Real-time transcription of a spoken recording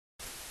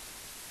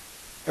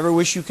Ever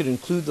wish you could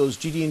include those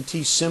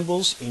GD&T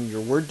symbols in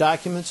your Word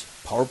documents,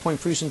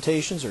 PowerPoint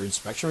presentations, or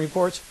inspection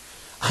reports?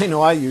 I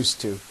know I used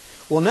to.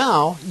 Well,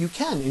 now you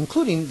can,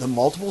 including the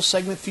multiple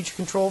segment feature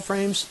control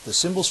frames, the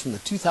symbols from the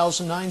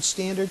 2009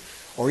 standard,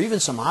 or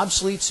even some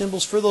obsolete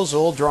symbols for those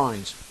old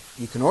drawings.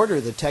 You can order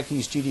the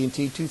Tec-Ease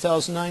GD&T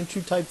 2009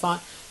 TrueType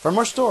font from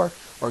our store,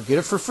 or get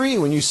it for free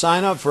when you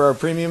sign up for our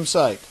premium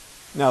site.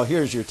 Now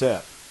here's your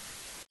tip.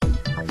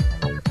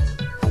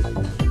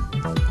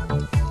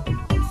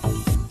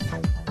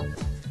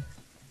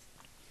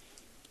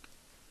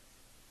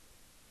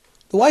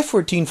 The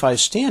Y14.5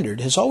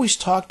 standard has always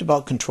talked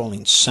about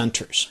controlling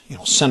centers,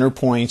 center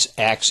points,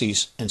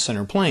 axes, and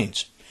center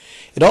planes.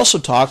 It also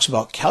talks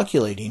about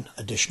calculating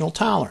additional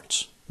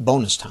tolerance,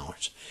 bonus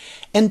tolerance,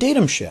 and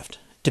datum shift,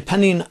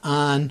 depending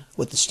on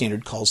what the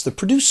standard calls the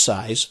produced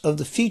size of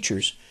the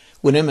features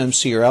when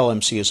MMC or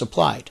LMC is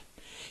applied.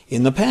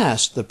 In the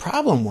past, the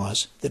problem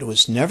was that it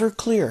was never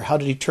clear how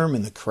to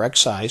determine the correct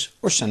size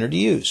or center to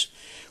use.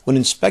 When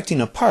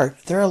inspecting a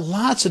part, there are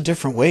lots of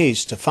different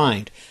ways to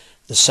find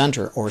the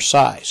center or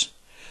size.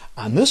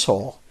 On this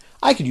hole,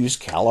 I could use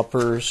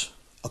calipers,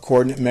 a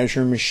coordinate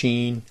measuring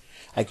machine,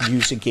 I could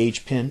use a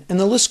gauge pin, and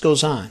the list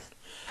goes on.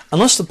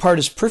 Unless the part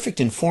is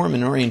perfect in form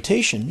and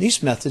orientation,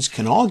 these methods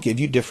can all give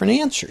you different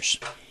answers.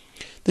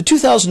 The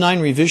 2009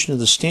 revision of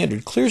the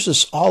standard clears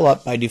this all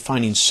up by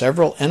defining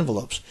several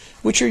envelopes,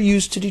 which are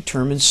used to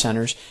determine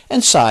centers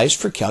and size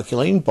for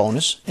calculating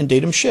bonus and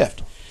datum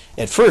shift.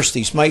 At first,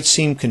 these might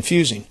seem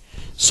confusing,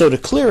 so to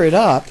clear it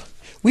up,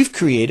 we've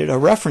created a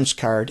reference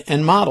card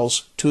and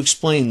models to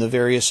explain the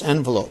various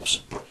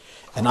envelopes.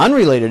 An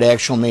unrelated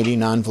actual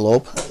mating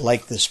envelope,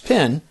 like this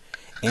pin,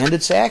 and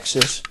its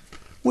axis,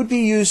 would be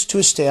used to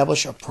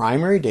establish a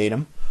primary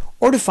datum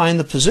or to find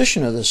the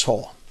position of this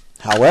hole.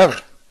 However,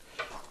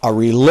 a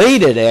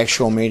related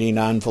actual mating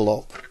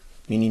envelope,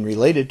 meaning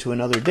related to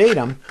another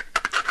datum,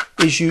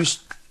 is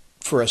used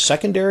for a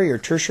secondary or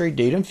tertiary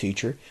datum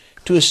feature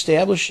to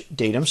establish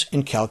datums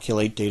and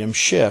calculate datum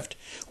shift,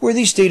 where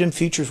these datum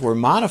features were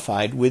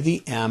modified with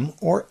the M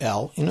or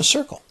L in a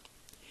circle.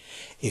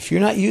 If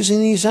you're not using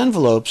these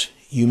envelopes,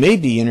 you may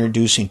be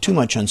introducing too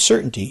much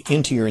uncertainty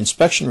into your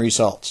inspection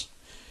results.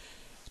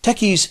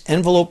 Tec-Ease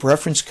envelope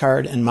reference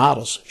card and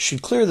models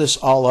should clear this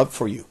all up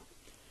for you.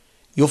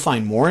 You'll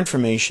find more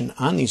information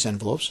on these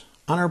envelopes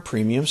on our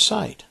premium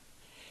site.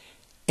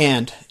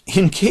 And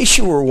in case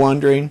you were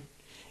wondering,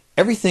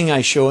 everything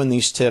I show in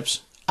these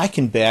tips I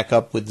can back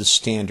up with the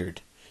standard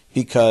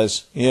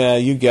because, yeah,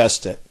 you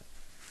guessed it.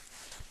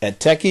 At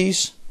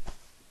Tec-Ease,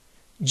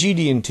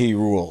 GD&T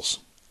rules.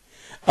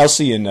 I'll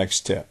see you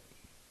next tip.